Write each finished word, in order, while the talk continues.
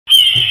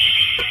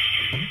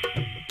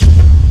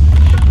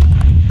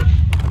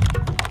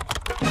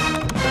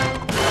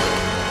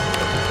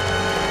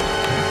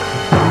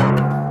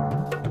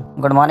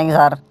Good morning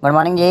sir. Good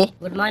morning जी।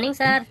 Good morning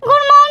sir.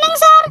 Good morning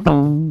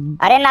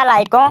sir. अरे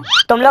नालायकों,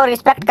 तुम लोग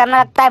respect करना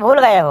लगता है भूल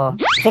गए हो।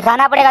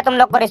 सिखाना पड़ेगा तुम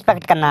लोग को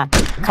रिस्पेक्ट करना।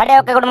 खड़े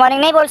होकर गुड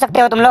मॉर्निंग नहीं बोल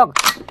सकते हो तुम लोग।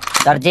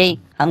 सर जी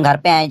हम घर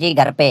पे आए जी,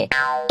 घर पे।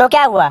 तो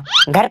क्या हुआ,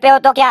 घर पे हो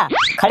तो क्या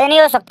खड़े नहीं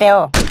हो सकते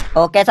हो?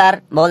 ओके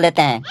सर बोल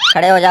देते हैं,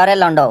 खड़े हो जाओ रे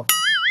लौंडो।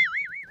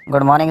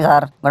 Good morning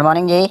sir. Good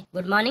morning जी।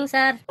 Good morning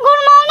sir.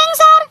 Good morning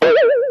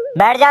sir.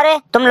 बैठ जा रे,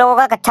 तुम लोगों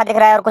का कच्चा दिख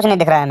रहा है और कुछ नहीं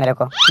दिख रहा है मेरे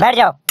को। बैठ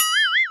जाओ।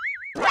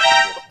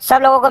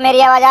 सब लोगों को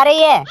मेरी आवाज आ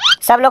रही है?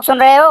 सब लोग सुन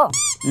रहे हो?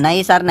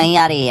 नहीं सर नहीं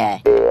आ रही है।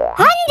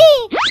 हाँ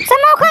जी,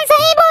 समोखन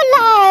सही बोल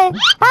रहा है,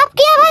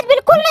 आपकी आवाज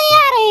बिल्कुल नहीं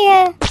आ रही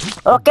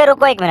है। ओके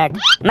रुको एक मिनट,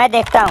 मैं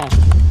देखता हूँ।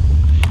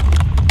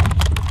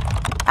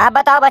 आप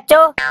बताओ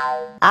बच्चों,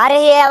 आ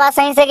रही है आवाज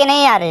सही से कि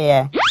नहीं आ रही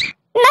है?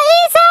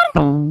 नहीं सर,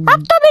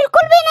 अब तो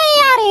बिल्कुल भी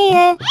नहीं आ रही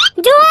है।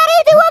 जो आ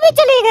रही थी वो भी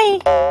चली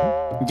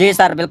गई। जी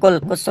सर बिल्कुल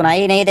कुछ सुनाई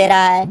ही नहीं दे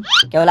रहा है,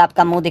 केवल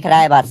आपका मुंह दिख रहा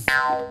है बस।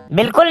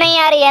 बिल्कुल नहीं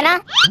आ रही है ना,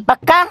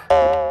 पक्का?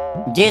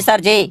 जी सर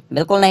जी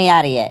बिल्कुल नहीं आ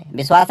रही है।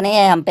 विश्वास नहीं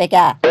है हम पे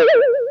क्या?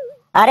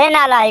 अरे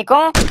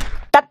नालायकों,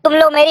 तब तुम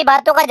लोग मेरी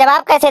बातों का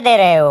जवाब कैसे दे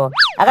रहे हो?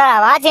 अगर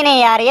आवाज ही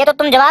नहीं आ रही है तो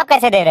तुम जवाब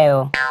कैसे दे रहे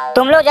हो?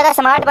 तुम लोग ज्यादा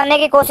स्मार्ट बनने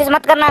की कोशिश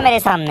मत करना मेरे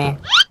सामने,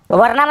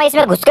 वरना मैं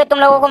इसमें घुस के तुम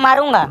लोगों को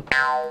मारूंगा।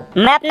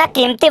 मैं अपना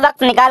कीमती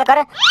वक्त निकाल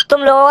कर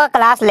तुम लोगों का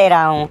क्लास ले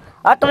रहा हूँ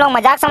और तुम लोग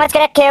मजाक समझ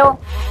के रखे हो।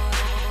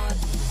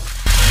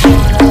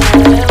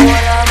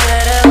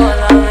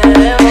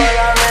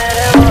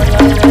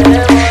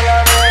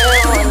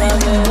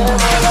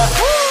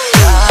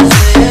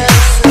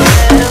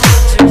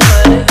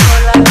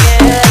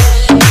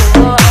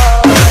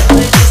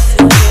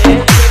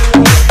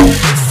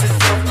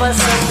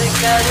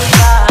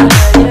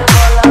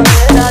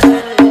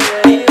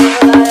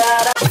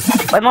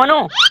 ओए मोनू,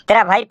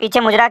 तेरा भाई पीछे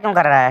मुजरा क्यों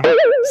कर रहा है?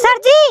 सर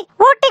जी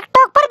वो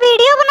टिकटॉक पर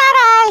वीडियो बना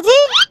रहा है जी,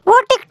 वो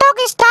टिकटॉक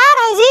स्टार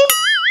है जी।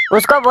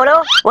 उसको बोलो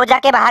वो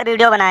जाके बाहर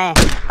वीडियो बनाए।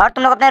 और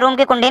तुम लोग अपने रूम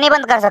की कुंडी नहीं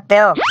बंद कर सकते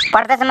हो?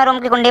 पढ़ते समय रूम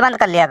की कुंडी बंद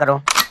कर लिया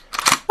करो।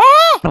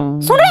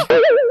 सुन रहे,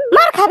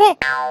 मार खा बे,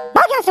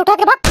 भाग यहाँ से, उठा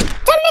के भाग।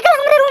 चल निकल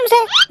हमारे रूम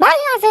से, भाग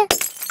यहाँ से।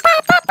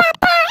 पापा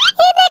पापा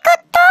ये देखो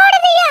तोड़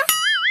दिया।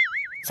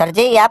 सर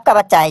जी ये आपका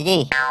बच्चा है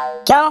जी।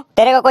 क्यों,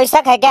 तेरे को कोई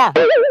शक है क्या?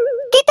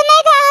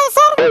 कितने का है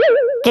सर?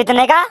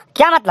 कितने का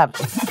क्या मतलब?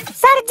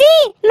 सर जी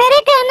मेरे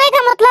कहने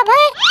का मतलब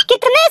है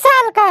कितने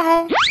साल का है।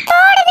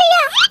 तोड़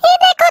दिया, ये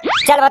देखो।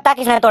 चल बता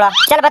किसने तोड़ा,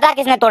 चल बता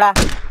किसने तोड़ा।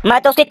 मैं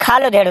तो उसकी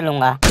खाल उधेड़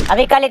लूंगा।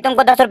 अभी कल ही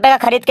तुमको 10 रुपए का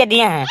खरीद के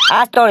दिए हैं,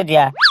 आज तोड़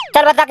दिया।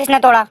 चल बता किसने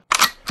तोड़ा।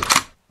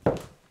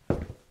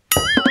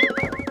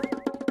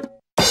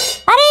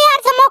 अरे यार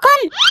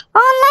समोखन,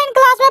 ऑनलाइन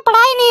क्लास में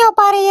पढ़ाई नहीं हो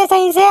पा रही है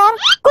सही से यार,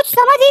 कुछ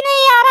समझ ही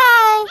नहीं आ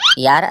रहा है।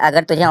 यार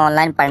अगर तुझे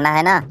ऑनलाइन पढ़ना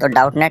है ना तो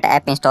डाउटनेट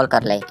ऐप इंस्टॉल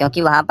कर ले,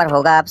 क्योंकि वहाँ पर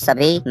होगा आप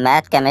सभी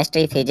मैथ,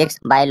 केमिस्ट्री, फिजिक्स,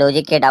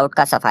 बायोलॉजी के डाउट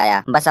का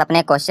सफाया। बस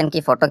अपने क्वेश्चन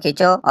की फोटो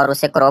खींचो और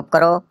उसे क्रॉप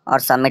करो और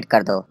सबमिट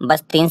कर दो।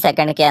 बस 3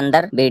 सेकंड के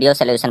अंदर वीडियो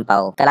सोल्यूशन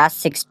पाओ। क्लास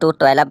 6 to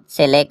 12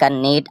 से लेकर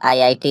NEET,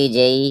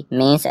 IIT-JEE,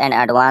 mains and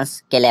advance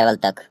के लेवल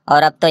तक।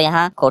 और अब तो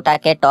यहाँ कोटा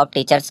के टॉप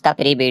टीचर्स का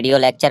फ्री वीडियो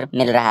लेक्चर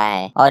मिल रहा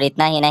है। और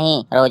इतना ही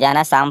नहीं,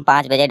 रोजाना शाम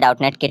 5 बजे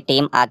डाउटनेट की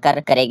टीम आकर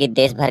करेगी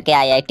देश भर के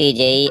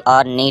IIT-JEE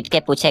और नीट के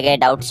पूछे गए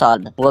डाउट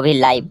सॉल्व, वो भी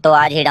लाइव। तो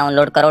आज ही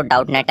डाउनलोड करो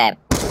डाउटनेट ऐप।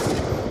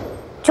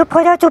 चुप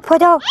हो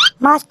जाओ,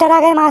 मास्टर आ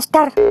गए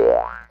मास्टर।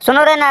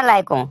 सुनो रे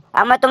नालायकों,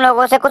 अब मैं तुम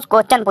लोगों से कुछ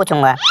क्वेश्चन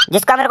पूछूंगा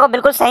जिसका मेरे को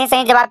बिल्कुल सही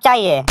सही जवाब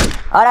चाहिए।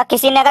 और अगर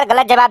किसी ने अगर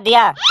गलत जवाब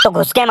दिया तो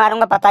घुस के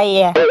मारूंगा, पता ही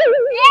है।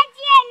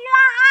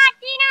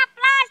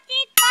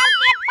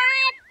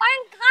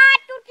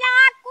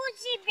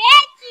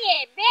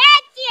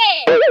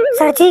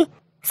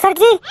 सर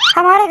जी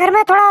हमारे घर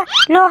में थोड़ा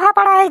लोहा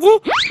पड़ा है जी,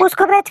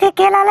 उसको बेच के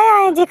केला ले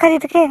आए जी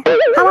खरीद के।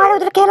 हमारे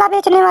उधर केला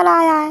बेचने वाला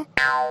आया है।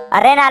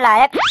 अरे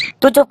नालायक,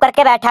 तू चुप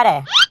करके बैठा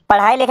रहे।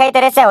 पढ़ाई लिखाई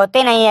तेरे से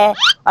होती नहीं है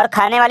और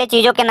खाने वाली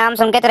चीजों के नाम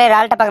सुन के तेरे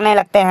राल टपकने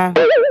लगते हैं।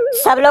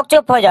 सब लोग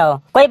चुप हो जाओ,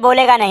 कोई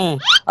बोलेगा नहीं।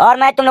 और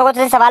मैं तुम लोगों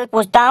से सवाल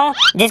पूछता हूँ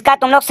जिसका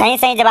तुम लोग सही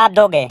सही जवाब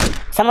दोगे।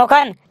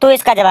 समोखन तू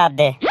इसका जवाब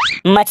दे।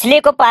 मछली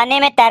को पानी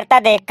में तैरता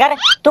देखकर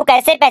तू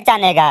कैसे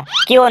पहचानेगा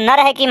कि वो नर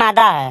है कि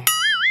मादा है?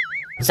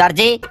 सर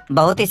जी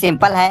बहुत ही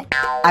सिंपल है,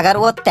 अगर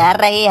वो तैर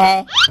रही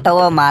है तो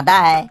वो मादा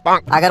है,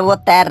 अगर वो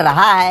तैर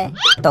रहा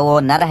है तो वो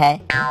नर है।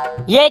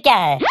 ये क्या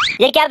है,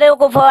 ये क्या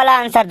बेवकूफों वाला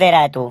आंसर दे रहा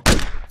है तू?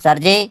 सर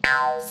जी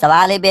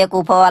सवाल ही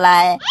बेवकूफों वाला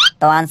है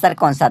तो आंसर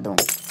कौन सा दूं?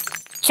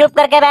 चुप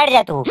करके बैठ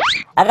जा तू।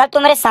 अगर तू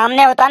मेरे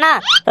सामने होता ना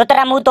तो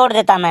तेरा मुंह तोड़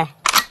देता मैं।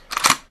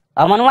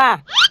 और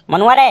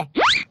मनुआ रे,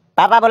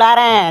 पापा बुला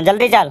रहे हैं,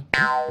 जल्दी चल।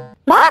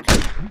 भाग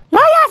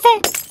यहाँ से,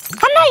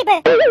 हम नहीं पे,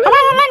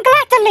 हमारी ऑनलाइन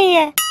क्लास चल रही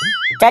है।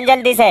 चल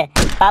जल्दी से,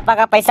 पापा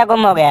का पैसा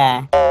गुम हो गया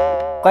है,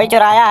 कोई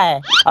चुराया है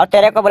और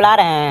तेरे को बुला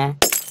रहे हैं।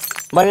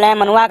 बोल रहे हैं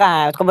मनुआ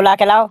कहाँ है, उसको बुला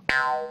के लाओ।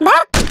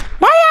 भाग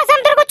यहाँ से, हम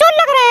तेरे को चोर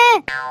लग रहे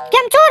हैं कि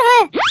हम चोर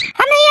हैं,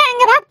 हम नहीं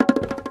आएंगे, भाग।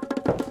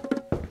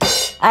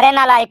 अरे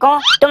नालायकों,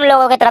 तुम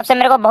लोगों की तरफ से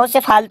मेरे को बहुत से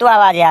फालतू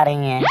आवाजें आ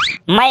रही हैं।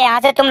 मैं यहाँ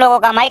से तुम लोगों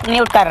का माइक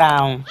म्यूट कर रहा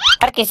हूँ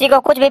और किसी को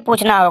कुछ भी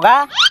पूछना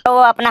होगा तो वो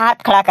अपना हाथ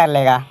खड़ा कर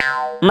लेगा।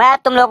 मैं अब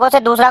तुम लोगों से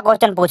दूसरा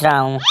क्वेश्चन पूछ रहा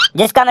हूँ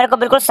जिसका मेरे को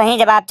बिल्कुल सही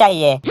जवाब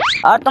चाहिए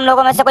और तुम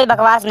लोगों में से कोई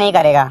बकवास नहीं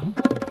करेगा।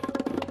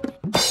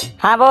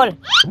 हाँ बोल,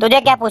 तुझे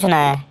क्या पूछना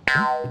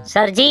है?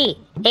 सर जी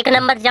 1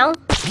 नंबर जाऊं?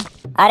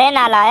 अरे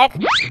नालायक,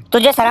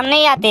 तुझे शर्म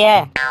नहीं आती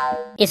है?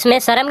 इसमें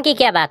शर्म की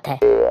क्या बात है?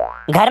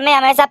 घर में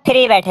हमेशा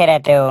फ्री बैठे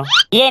रहते हो,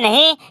 ये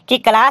नहीं कि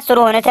क्लास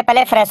शुरू होने से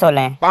पहले फ्रेश हो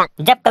लें।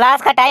 जब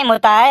क्लास का टाइम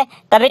होता है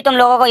तभी तुम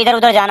लोगों को इधर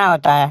उधर जाना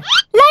होता है।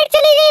 लाइट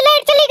चली गई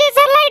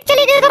सर, लाइट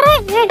चली गई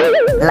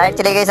सर। लाइट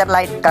चली गई सर,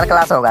 लाइट, कल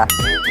क्लास होगा।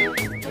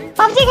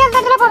 पबजी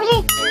खेलते चलो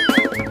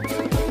पबजी।